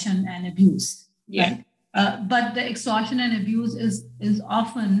extortion and abuse. Yeah. Right? But the extortion and abuse is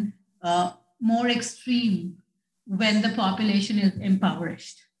often more extreme when the population is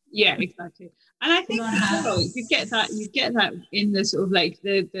impoverished. Yeah, exactly. And I think you get that in the sort of like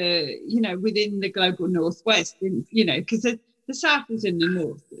the within the global Northwest, because the South is in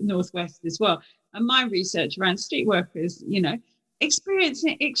the Northwest as well. And my research around street workers,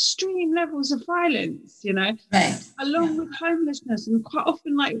 experiencing extreme levels of violence, right, along with homelessness, and quite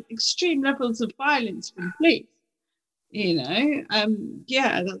often like extreme levels of violence from police.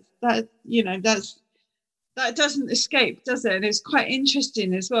 That doesn't escape, does it? And it's quite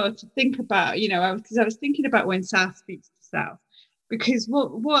interesting as well to think about, because I was thinking about when South speaks to South, because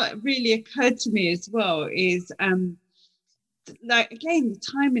what really occurred to me as well is again, the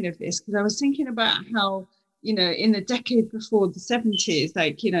timing of this, because I was thinking about how, in the decade before the 70s,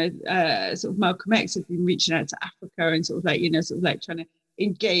 sort of Malcolm X had been reaching out to Africa and sort of trying to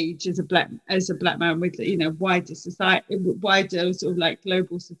engage as a black man with, wider society, wider sort of like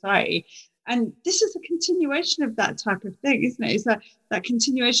global society. And this is a continuation of that type of thing, isn't it? It's that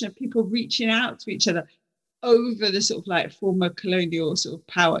continuation of people reaching out to each other over the sort of like former colonial sort of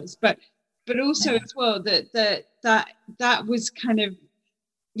powers, but also as well that was kind of,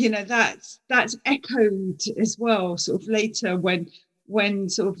 that's echoed as well sort of later when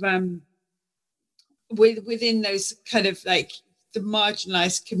sort of within those kind of like the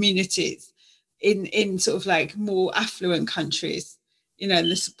marginalized communities in sort of like more affluent countries,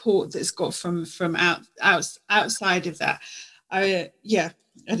 the support that's got from outside of that. I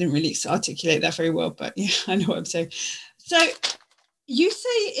didn't really articulate that very well, but yeah, I know what I'm saying. So You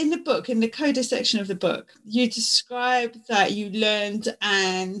say in the book, in the coda section of the book, you describe that you learned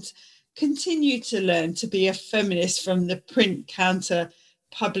and continue to learn to be a feminist from the print counter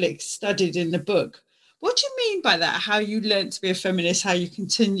public studied in the book. What do you mean by that? How you learned to be a feminist, how you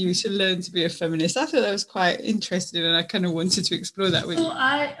continue to learn to be a feminist? I thought that was quite interesting, and I kind of wanted to explore that with you.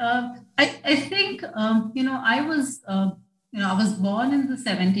 I think, I was born in the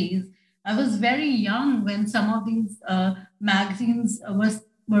 70s. I was very young when some of these magazines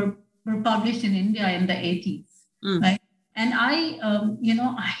were published in India in the 80s, right? And I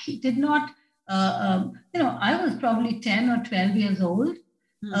did not, I was probably 10 or 12 years old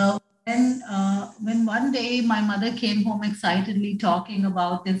when one day my mother came home excitedly talking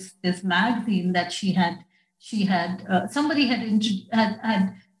about this magazine that she had somebody had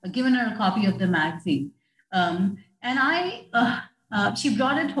given her a copy of the magazine, and she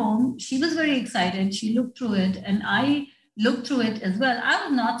brought it home. She was very excited. She looked through it, and I looked through it as well. I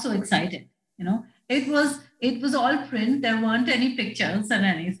was not so excited. It was all print. There weren't any pictures and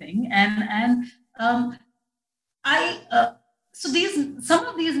anything. So some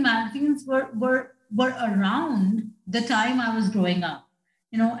of these magazines were around the time I was growing up,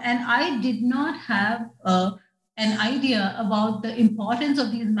 and I did not have an idea about the importance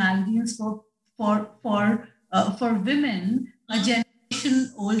of these magazines for women a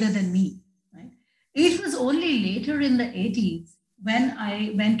generation older than me. Right? It was only later in the 80s when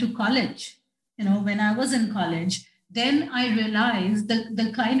I went to college. When I was in college, then I realized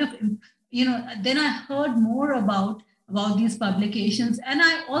the kind of, then I heard more about these publications. And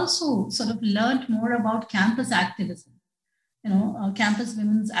I also sort of learned more about campus activism, campus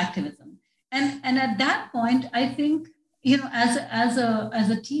women's activism. And at that point, I think, as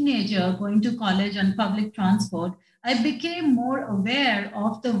a teenager going to college on public transport, I became more aware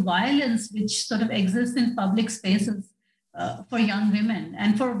of the violence which sort of exists in public spaces for young women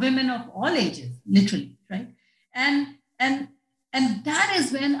and for women of all ages, literally, right? And that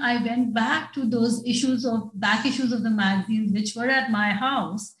is when I went back to those issues of the magazines, which were at my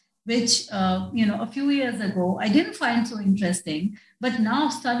house, which, a few years ago, I didn't find so interesting, but now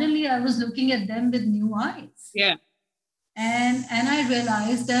suddenly I was looking at them with new eyes. Yeah. And I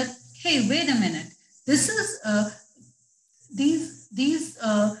realized that, hey, wait a minute, this is, these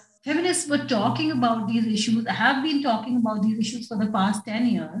feminists were talking about these issues, have been talking about these issues for the past 10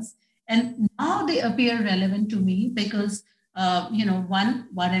 years. And now they appear relevant to me because,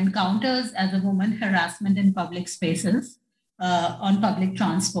 one encounters as a woman harassment in public spaces, on public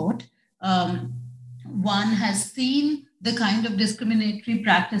transport. One has seen the kind of discriminatory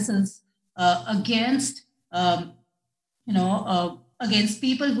practices against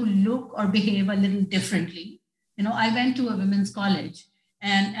people who look or behave a little differently. I went to a women's college,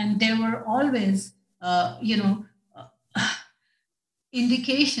 and there were always,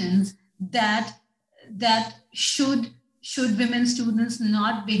 indications that should women students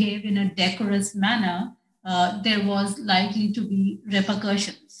not behave in a decorous manner, there was likely to be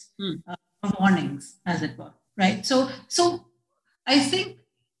repercussions, or warnings, as it were, right? So I think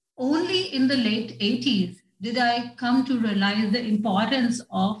only in the late 80s did I come to realize the importance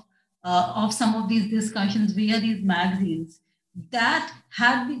of some of these discussions via these magazines.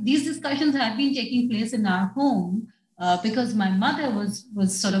 These discussions had been taking place in our home because my mother was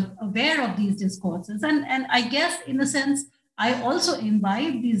sort of aware of these discourses, and I guess in a sense I also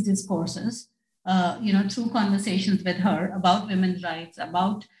imbibed these discourses, through conversations with her about women's rights,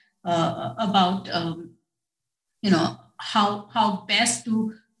 about how best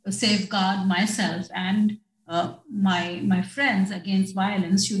to safeguard myself and my friends against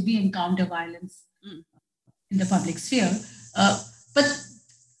violence should we encounter violence in the public sphere. But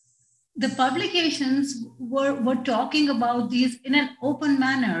the publications were talking about these in an open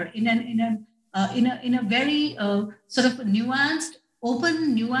manner, in a very sort of nuanced,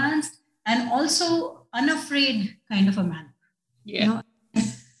 and also unafraid kind of a manner. Yeah.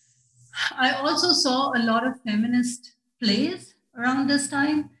 I also saw a lot of feminist plays around this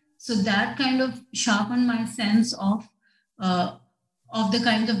time, so that kind of sharpened my sense of the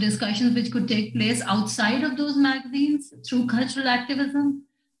kinds of discussions which could take place outside of those magazines through cultural activism.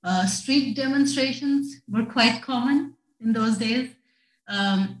 Street demonstrations were quite common in those days.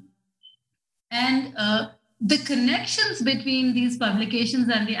 And the connections between these publications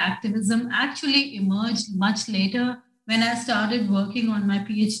and the activism actually emerged much later when I started working on my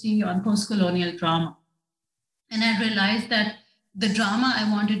PhD on post-colonial drama. And I realized that the drama I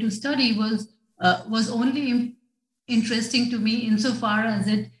wanted to study was only interesting to me insofar as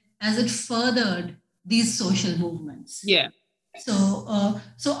it furthered these social movements. Yeah. So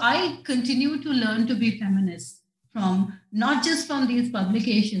I continue to learn to be feminist from not just from these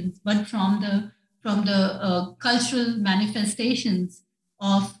publications, but from the cultural manifestations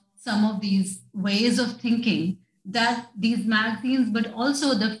of some of these ways of thinking that these magazines, but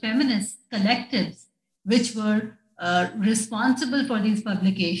also the feminist collectives, which were responsible for these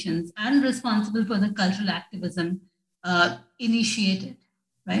publications and responsible for the cultural activism, initiated,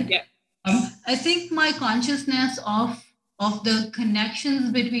 right? Yeah. I think my consciousness of the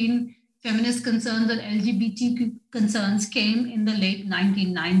connections between feminist concerns and LGBTQ concerns came in the late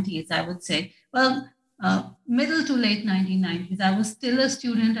 1990s, I would say. Well, middle to late 1990s. I was still a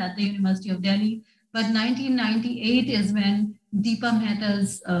student at the University of Delhi, but 1998 is when Deepa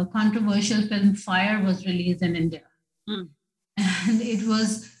Mehta's controversial film Fire was released in India. Mm. And it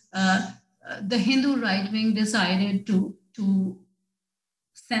was the Hindu right wing decided to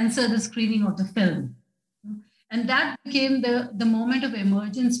censor the screening of the film. And that became the moment of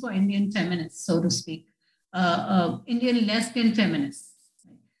emergence for Indian feminists, so to speak, Indian lesbian feminists.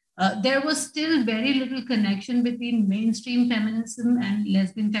 There was still very little connection between mainstream feminism and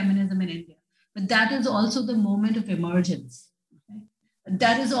lesbian feminism in India. But that is also the moment of emergence. Okay?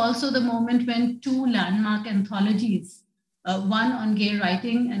 That is also the moment when two landmark anthologies, one on gay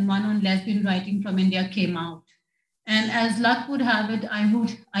writing and one on lesbian writing from India, came out. And as luck would have it, I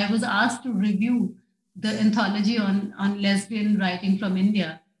was asked to review the anthology on lesbian writing from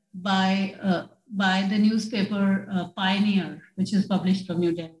India by the newspaper Pioneer, which is published from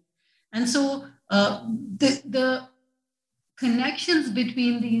New Delhi. And so the connections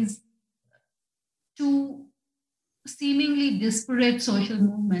between these two seemingly disparate social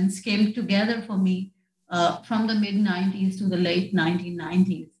movements came together for me from the mid-90s to the late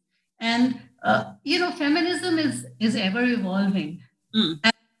 1990s. And, feminism is ever evolving.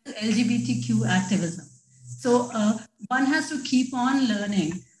 As LGBTQ activism. So one has to keep on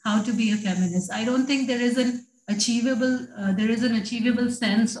learning how to be a feminist. I don't think there is an achievable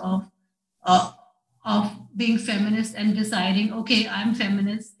sense of being feminist and deciding, okay, I'm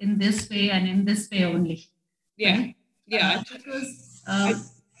feminist in this way and in this way only. Yeah, right? yeah. Because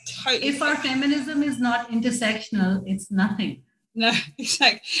totally if our feminism is not intersectional, it's nothing. No,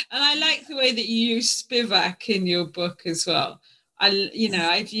 exactly. And I like the way that you use Spivak in your book as well.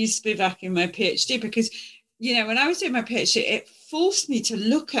 I've used Spivak in my PhD because, when I was doing my PhD, it forced me to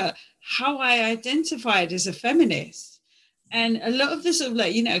look at how I identified as a feminist. And a lot of the sort of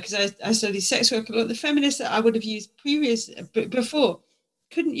because I studied sex work, a lot of the feminists that I would have used before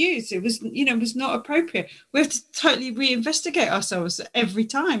couldn't use. It was, was not appropriate. We have to totally reinvestigate ourselves every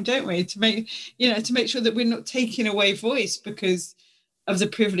time, don't we? To make sure that we're not taking away voice because of the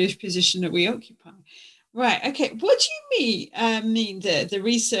privileged position that we occupy. Right. Okay. What do you mean the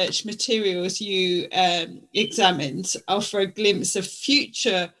research materials you examined offer a glimpse of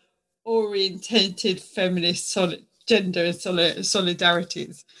future-orientated feminist gender and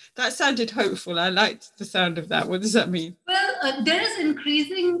solidarities? That sounded hopeful. I liked the sound of that. What does that mean? Well, there is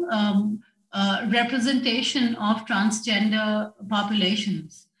increasing representation of transgender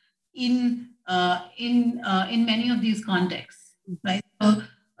populations in many of these contexts, right? So,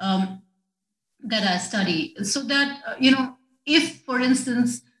 that I study, so that if, for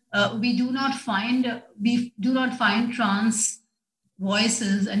instance, we do not find trans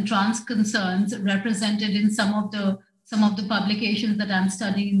voices and trans concerns represented in some of the publications that I'm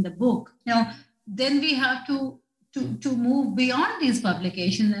studying in the book, then we have to move beyond these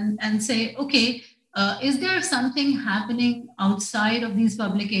publications and say, okay, is there something happening outside of these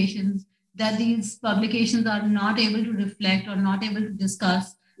publications that these publications are not able to reflect or not able to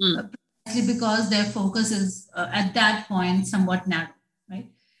discuss? Because their focus is at that point somewhat narrow, right?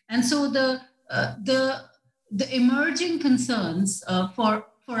 And so the emerging concerns for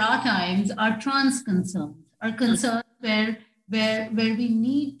our times are trans concerns, are concerns where we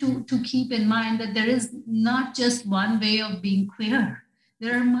need to keep in mind that there is not just one way of being queer.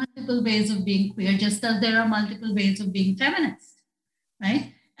 There are multiple ways of being queer, just as there are multiple ways of being feminist,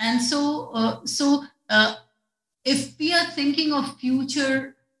 right? And so if we are thinking of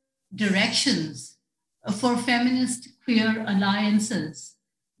future directions for feminist queer alliances,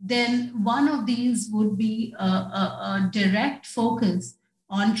 then one of these would be a direct focus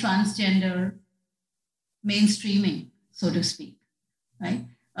on transgender mainstreaming, so to speak, right?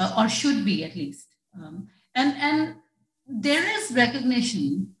 Or should be at least. And there is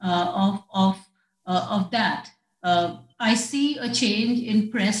recognition of that. I see a change in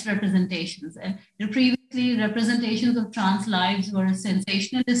press representations. Previously, representations of trans lives were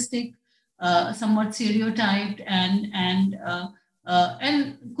sensationalistic, somewhat stereotyped, and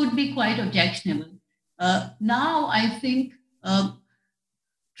could be quite objectionable. Now, I think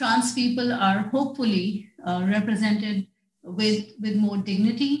trans people are hopefully represented with more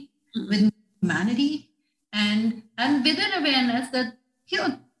dignity, with more humanity, and with an awareness that,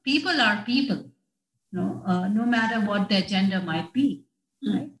 people are people, no matter what their gender might be,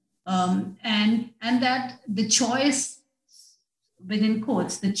 right? And that the choice, within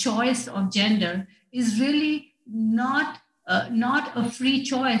quotes, the choice of gender is really not a free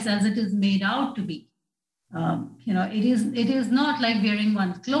choice as it is made out to be. It is not like wearing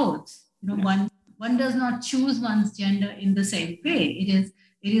one's clothes. One does not choose one's gender in the same way.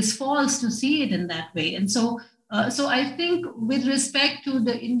 It is false to see it in that way. And so I think, with respect to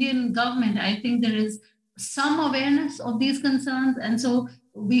the Indian government, I think there is some awareness of these concerns. And so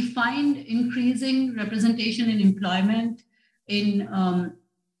we find increasing representation in employment, in,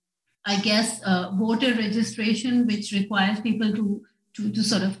 voter registration, which requires people to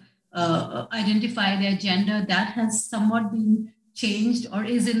sort of identify their gender. That has somewhat been changed, or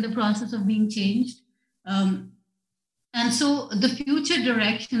is in the process of being changed. And so the future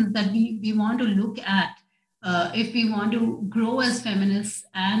directions that we want to look at, if we want to grow as feminists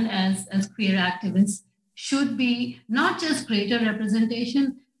and as queer activists, should be not just greater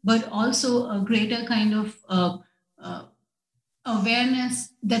representation, but also a greater kind of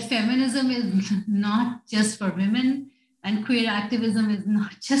awareness that feminism is not just for women, and queer activism is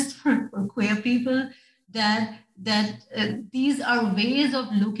not just for queer people, that these are ways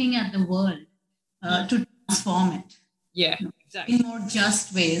of looking at the world to transform it. Yeah, exactly. In more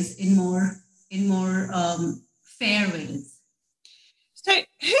just ways, in more fair ways. So who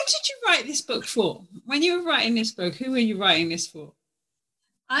did you write this book for? When you were writing this book, who were you writing this for?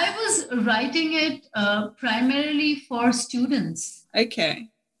 I was writing it primarily for students. Okay.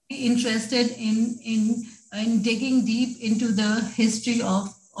 Interested in digging deep into the history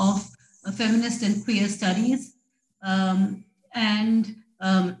of feminist and queer studies, and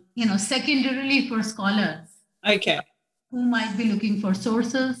secondarily for scholars. Okay. Who might be looking for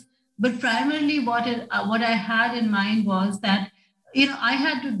sources, but primarily what I had in mind was that I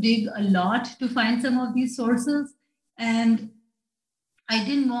had to dig a lot to find some of these sources, and I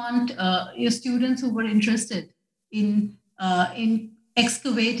didn't want students who were interested in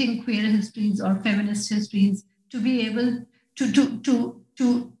excavating queer histories or feminist histories to be able to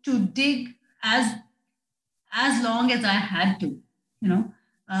dig as long as I had to.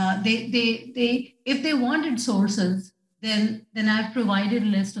 They if they wanted sources, then I've provided a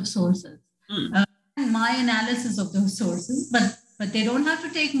list of sources and my analysis of those sources, but they don't have to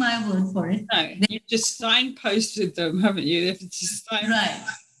take my word for it. No, you've just signposted them, haven't you? They've just right.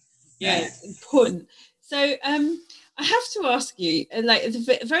 Yeah, right. It's important. So I have to ask you, like at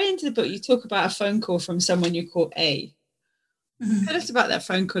the very end of the book, you talk about a phone call from someone you call A. Mm-hmm. Tell us about that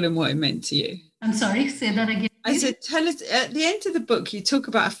phone call and what it meant to you. I'm sorry, say that again. I said, tell us, at the end of the book, you talk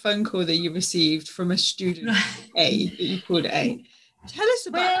about a phone call that you received from a student, A, that you called A. Tell us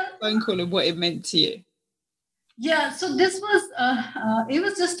about that phone call and what it meant to you. Yeah, so this was, it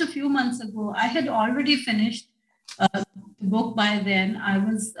was just a few months ago. I had already finished the book by then. I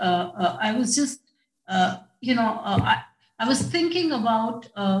was just, I was thinking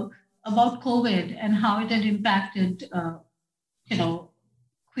about COVID and how it had impacted,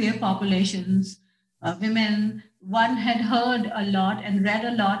 queer populations, women. One had heard a lot and read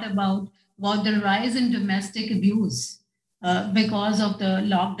a lot about the rise in domestic abuse because of the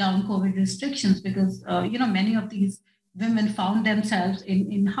lockdown COVID restrictions, because, many of these women found themselves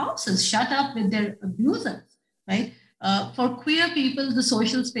in houses, shut up with their abusers, right? For queer people, the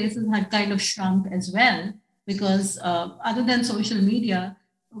social spaces had kind of shrunk as well, because other than social media,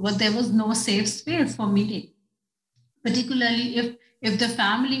 there was no safe space for meeting, particularly if the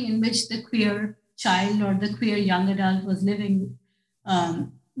family in which the queer child or the queer young adult was living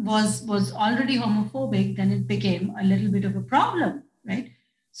was already homophobic, then it became a little bit of a problem, right?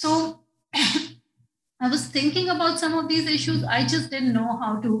 So I was thinking about some of these issues. I just didn't know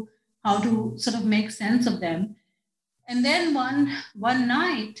how to sort of make sense of them. And then one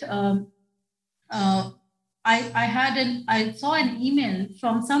night, I saw an email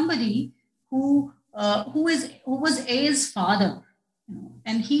from somebody who was A's father,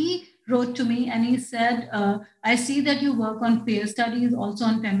 and he wrote to me and he said, I see that you work on queer studies, also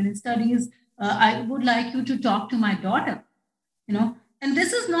on feminist studies. I would like you to talk to my daughter, and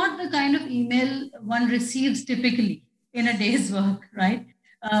this is not the kind of email one receives typically in a day's work, right?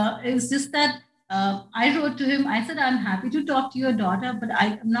 It's just that I wrote to him, I said, I'm happy to talk to your daughter, but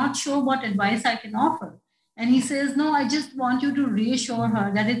I'm not sure what advice I can offer. And he says, no, I just want you to reassure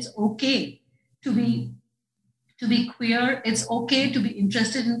her that it's okay to be queer. It's okay to be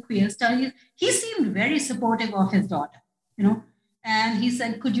interested in queer studies. He seemed very supportive of his daughter, and he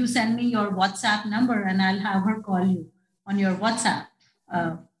said, could you send me your WhatsApp number and I'll have her call you your WhatsApp,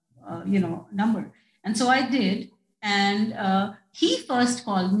 number. And so I did. And he first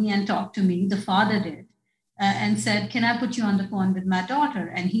called me and talked to me, the father did, and said, can I put you on the phone with my daughter?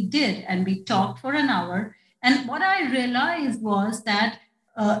 And he did. And we talked for an hour. And what I realized was that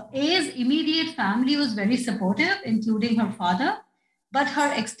A's immediate family was very supportive, including her father, but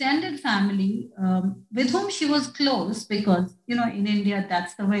her extended family, with whom she was close, because, in India,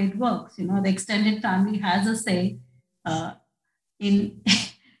 that's the way it works. The extended family has a say in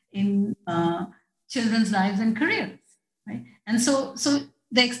children's lives and careers, right? And so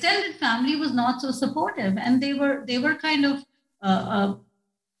the extended family was not so supportive, and they were kind of,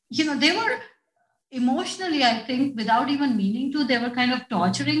 they were emotionally, I think, without even meaning to, they were kind of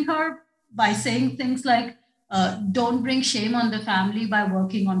torturing her by saying things like, don't bring shame on the family by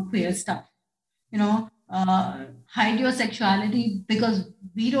working on queer stuff, hide your sexuality because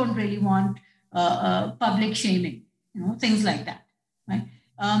we don't really want public shaming, things like that, right?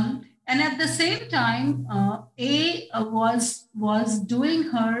 And at the same time, A was doing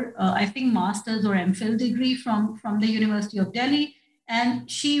her, I think, master's or MPhil degree from the University of Delhi. And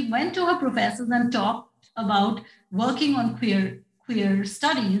she went to her professors and talked about working on queer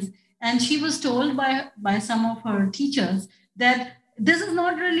studies. And she was told by some of her teachers that this is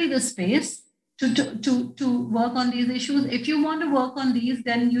not really the space to work on these issues. If you want to work on these,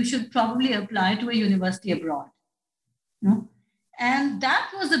 then you should probably apply to a university abroad. And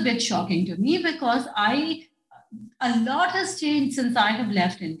that was a bit shocking to me, because a lot has changed since I have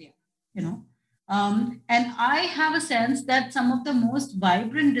left India, and I have a sense that some of the most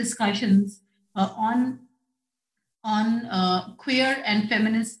vibrant discussions on queer and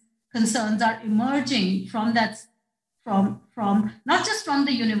feminist concerns are emerging from not just from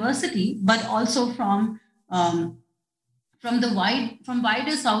the university, but also from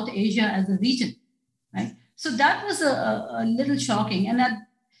wider South Asia as a region, right? So that was a little shocking. And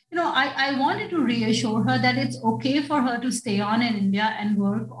I wanted to reassure her that it's okay for her to stay on in India and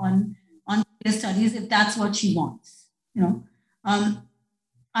work on queer studies if that's what she wants.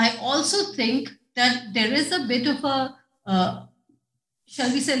 I also think that there is a bit of a,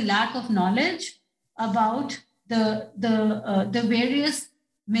 shall we say, lack of knowledge about the various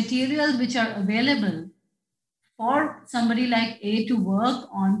materials which are available for somebody like A to work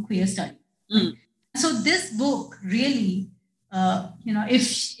on queer studies. Mm. So this book really,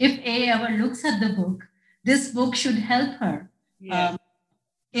 if A ever looks at the book, this book should help her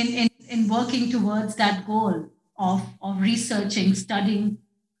in working towards that goal of researching, studying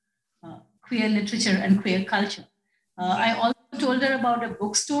queer literature and queer culture. I also told her about a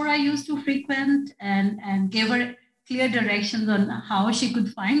bookstore I used to frequent and gave her clear directions on how she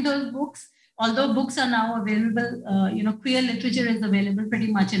could find those books. Although books are now available, queer literature is available pretty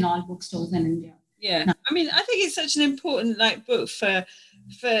much in all bookstores in India. Yeah, I mean, I think it's such an important book for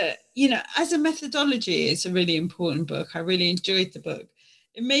as a methodology. It's a really important book. I really enjoyed the book.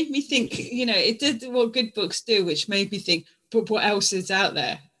 It made me think, it did what good books do, which made me think, but what else is out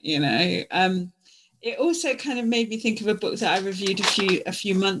there? It also kind of made me think of a book that I reviewed a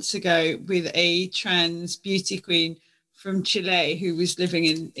few months ago with a trans beauty queen from Chile who was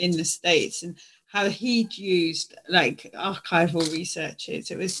living in the States, and how he'd used archival researches.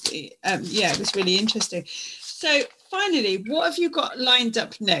 It was, it was really interesting. So finally, what have you got lined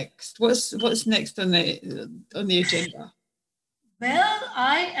up next? What's next on the agenda? Well,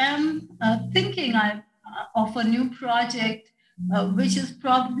 I am thinking of a new project, which is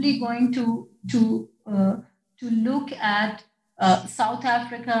probably going to look at South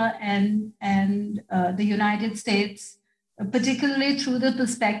Africa and the United States, particularly through the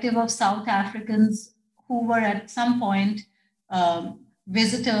perspective of South Africans who were at some point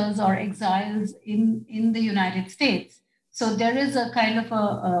visitors or exiles in the United States. So there is a kind of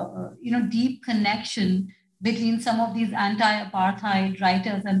a deep connection between some of these anti-apartheid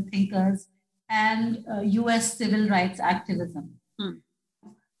writers and thinkers and US civil rights activism.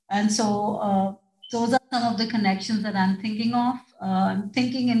 And so those are some of the connections that I'm thinking of. I'm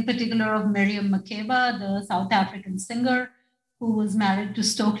thinking in particular of Miriam Makeba, the South African singer who was married to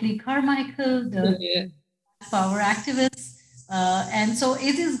Stokely Carmichael, the power activist. And so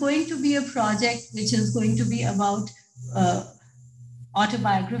it is going to be a project which is going to be about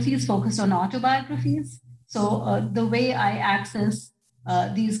autobiographies, focused on autobiographies. So the way I access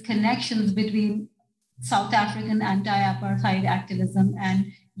these connections between South African anti-apartheid activism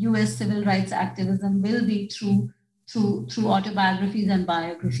and US civil rights activism will be through autobiographies and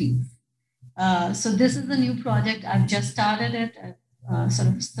biographies. So this is a new project. I've just started it. I've sort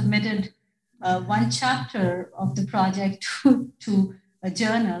of submitted one chapter of the project to a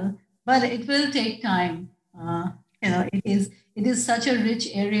journal, but it will take time it is such a rich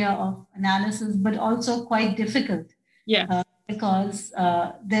area of analysis, but also quite difficult. Yeah. Because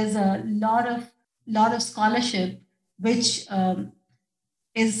there's a lot of scholarship which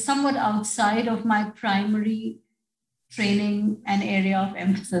is somewhat outside of my primary training and area of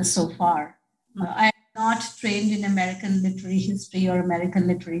emphasis so far. I am not trained in American literary history or American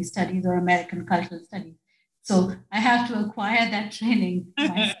literary studies or American cultural studies. So I have to acquire that training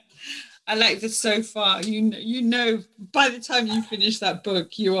myself. I like this so far. You know, by the time you finish that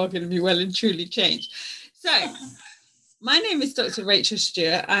book, you are going to be well and truly changed. So my name is Dr. Rachel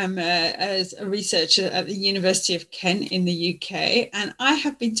Stewart. I'm a researcher at the University of Kent in the UK, and I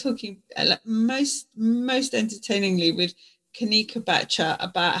have been talking most entertainingly with Kanika Bhattacharya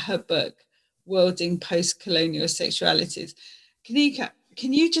about her book, Worlding Post-Colonial Sexualities. Kanika,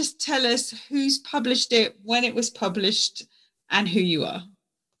 can you just tell us who's published it, when it was published, and who you are?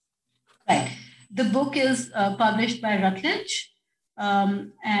 Right. The book is published by Routledge,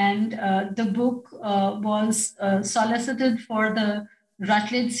 and the book was solicited for the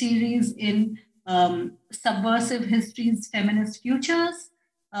Routledge series in Subversive Histories, Feminist Futures.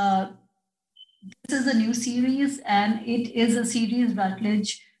 This is a new series, and it is a series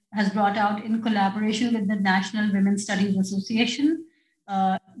Routledge has brought out in collaboration with the National Women's Studies Association.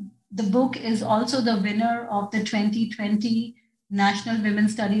 The book is also the winner of the 2020 National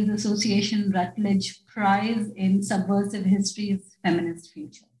Women's Studies Association Routledge Prize in Subversive Histories, Feminist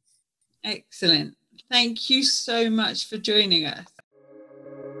Futures. Excellent. Thank you so much for joining us.